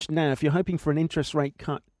Now, if you're hoping for an interest rate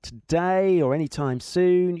cut today or anytime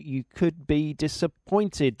soon, you could be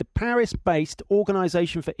disappointed. The Paris-based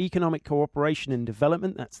Organisation for Economic Cooperation and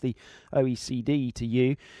Development, that's the OECD to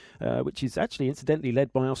you, which is actually incidentally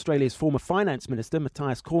led by Australia's former finance minister,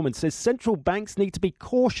 Mathias Cormann, says central banks need to be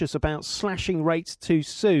cautious about slashing rates too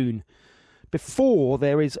soon before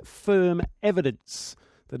there is firm evidence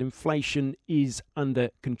that inflation is under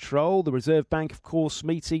control. The Reserve Bank, of course,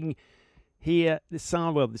 meeting here this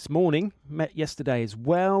morning, met yesterday as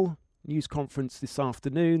well. News conference this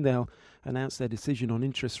afternoon. They'll announce their decision on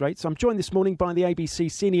interest rates. I'm joined this morning by the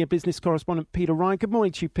ABC senior business correspondent Peter Ryan. Good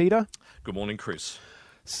morning to you, Peter. Good morning, Chris.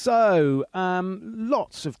 So,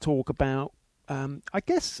 lots of talk about, I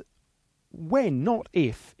guess, when, not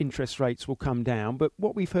if, interest rates will come down. But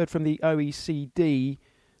what we've heard from the OECD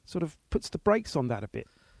sort of puts the brakes on that a bit.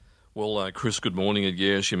 Well, Chris, good morning.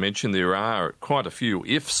 Yeah, as you mentioned, there are quite a few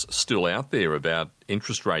ifs still out there about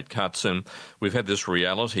interest rate cuts, and we've had this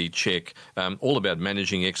reality check all about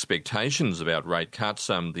managing expectations about rate cuts.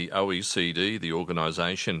 The OECD, the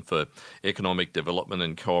Organisation for Economic Development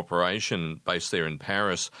and Cooperation, based there in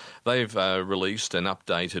Paris, they've released an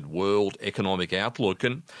updated World Economic Outlook,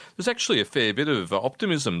 and there's actually a fair bit of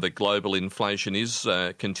optimism that global inflation is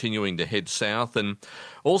continuing to head south, and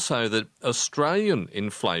also that Australian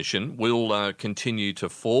inflation will continue to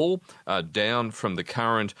fall down from the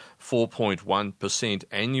current 4.1%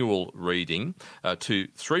 annual reading to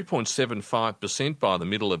 3.75% by the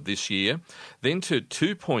middle of this year, then to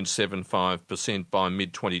 2.75% by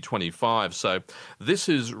mid-2025. So this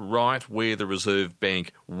is right where the Reserve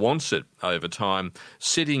Bank wants it over time,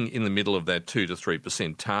 sitting in the middle of that 2 to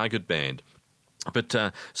 3% target band. But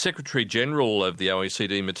Secretary-General of the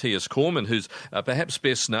OECD, Mathias Cormann, who's perhaps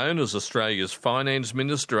best known as Australia's finance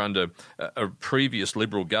minister under previous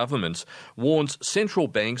Liberal governments, warns central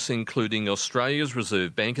banks, including Australia's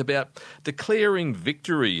Reserve Bank, about declaring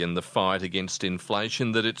victory in the fight against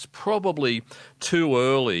inflation, that it's probably too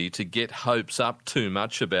early to get hopes up too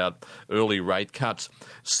much about early rate cuts,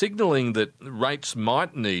 signalling that rates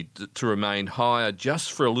might need to remain higher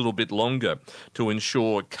just for a little bit longer to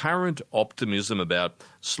ensure current optimism about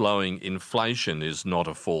slowing inflation is not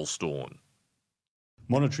a false dawn.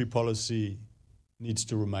 Monetary policy needs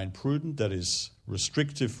to remain prudent, that is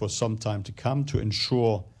restrictive for some time to come, to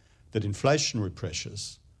ensure that inflationary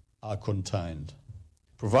pressures are contained.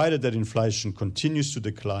 Provided that inflation continues to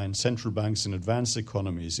decline, central banks in advanced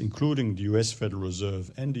economies, including the US Federal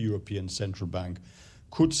Reserve and the European Central Bank,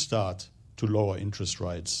 could start to lower interest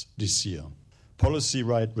rates this year. Policy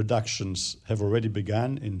rate reductions have already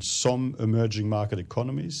begun in some emerging market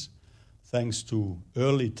economies, thanks to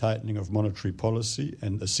early tightening of monetary policy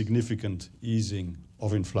and a significant easing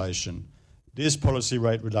of inflation. These policy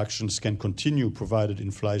rate reductions can continue provided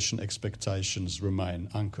inflation expectations remain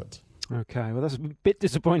anchored. OK, well, that's a bit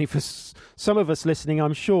disappointing for some of us listening,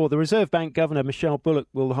 I'm sure. The Reserve Bank Governor, Michelle Bullock,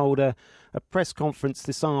 will hold a press conference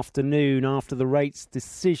this afternoon after the rates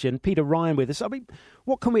decision. Peter Ryan with us. I mean,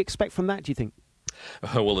 what can we expect from that, do you think?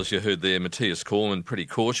 Well, as you heard there, Mathias Cormann, pretty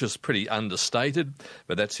cautious, pretty understated,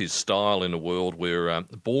 but that's his style in a world where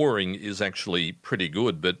boring is actually pretty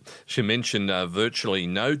good. But she mentioned virtually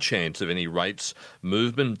no chance of any rates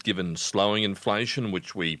movement given slowing inflation,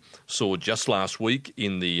 which we saw just last week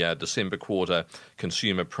in the December quarter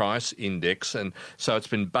consumer price index. And so it's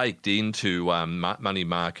been baked into money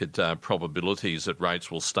market probabilities that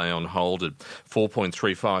rates will stay on hold at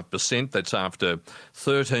 4.35%. That's after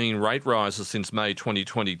 13 rate rises since May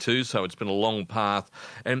 2022, so it's been a long path.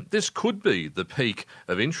 And this could be the peak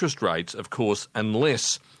of interest rates, of course,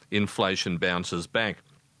 unless inflation bounces back.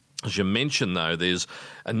 As you mentioned, though, there's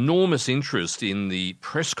enormous interest in the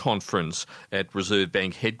press conference at Reserve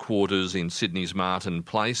Bank headquarters in Sydney's Martin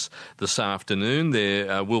Place this afternoon.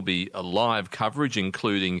 There will be a live coverage,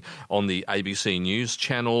 including on the ABC News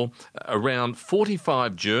channel. Around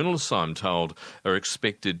 45 journalists, I'm told, are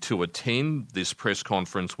expected to attend this press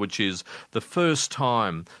conference, which is the first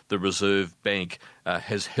time the Reserve Bank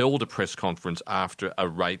has held a press conference after a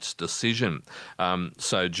rates decision.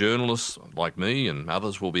 So journalists like me and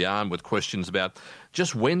others will be armed with questions about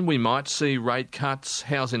just when we might see rate cuts,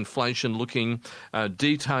 how's inflation looking,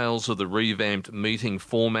 details of the revamped meeting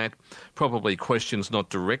format, probably questions not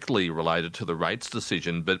directly related to the rates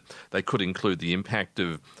decision, but they could include the impact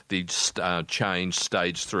of the changed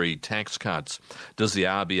Stage 3 tax cuts. Does the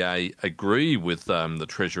RBA agree with the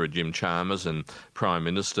Treasurer Jim Chalmers and Prime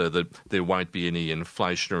Minister that there won't be any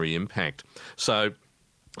inflationary impact? So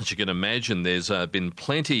As you can imagine, there's been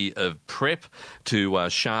plenty of prep to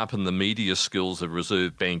sharpen the media skills of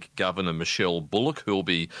Reserve Bank Governor Michelle Bullock, who'll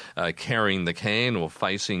be carrying the can or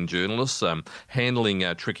facing journalists,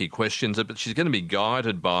 handling tricky questions. But she's going to be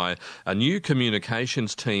guided by a new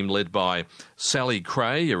communications team led by Sally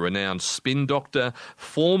Cray, a renowned spin doctor,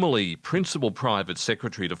 formerly Principal Private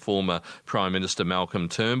Secretary to former Prime Minister Malcolm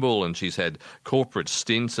Turnbull, and she's had corporate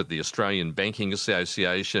stints at the Australian Banking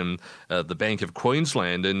Association, the Bank of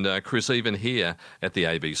Queensland, and Chris, even here at the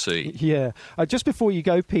ABC. Yeah. Just before you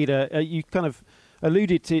go, Peter, you kind of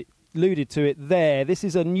alluded to it there. This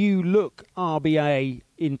is a new look RBA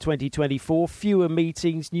in 2024. Fewer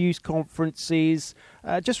meetings, news conferences.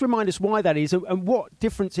 Just remind us why that is and what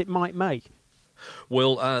difference it might make.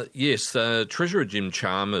 Well, yes, Treasurer Jim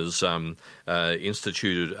Chalmers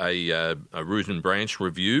instituted a root and branch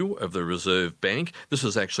review of the Reserve Bank. This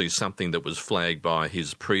is actually something that was flagged by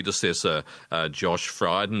his predecessor, Josh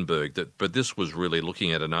Frydenberg, but this was really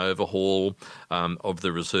looking at an overhaul of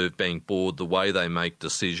the Reserve Bank board, the way they make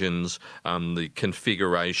decisions, the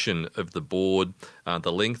configuration of the board,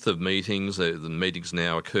 the length of meetings. The meetings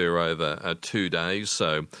now occur over 2 days,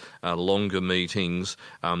 so longer meetings,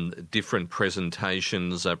 different presentations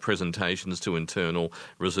to internal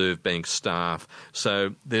Reserve Bank staff.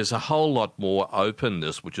 So there's a whole lot more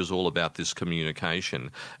openness, which is all about this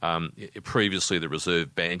communication. Previously, the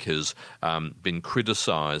Reserve Bank has been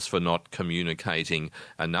criticised for not communicating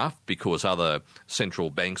enough because other central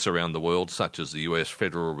banks around the world, such as the US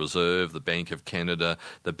Federal Reserve, the Bank of Canada,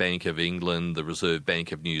 the Bank of England, the Reserve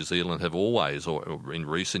Bank of New Zealand, have always, or in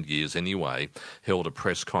recent years anyway, held a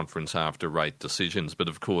press conference after rate decisions. But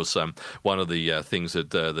of course, one of the things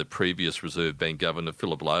that the previous Reserve Bank Governor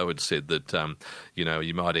Philip Lowe had said that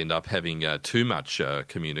you might end up having too much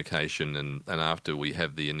communication, and after we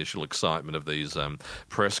have the initial excitement of these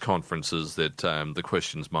press conferences, that the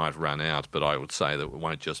questions might run out. But I would say that it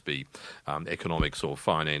won't just be economics or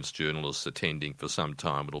finance journalists attending for some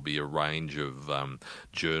time. It'll be a range of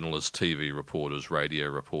journalists, TV reporters, radio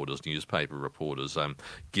reporters, newspaper reporters,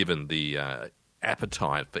 given the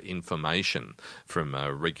appetite for information from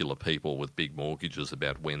regular people with big mortgages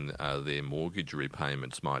about when their mortgage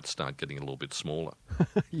repayments might start getting a little bit smaller.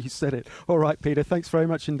 You said it. All right, Peter, thanks very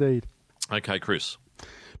much indeed. Okay, Chris.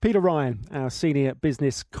 Peter Ryan, our senior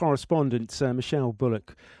business correspondent, Michelle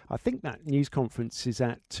Bullock. I think that news conference is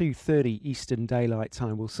at 2:30 Eastern Daylight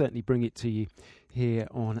Time. We'll certainly bring it to you here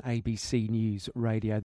on ABC News Radio.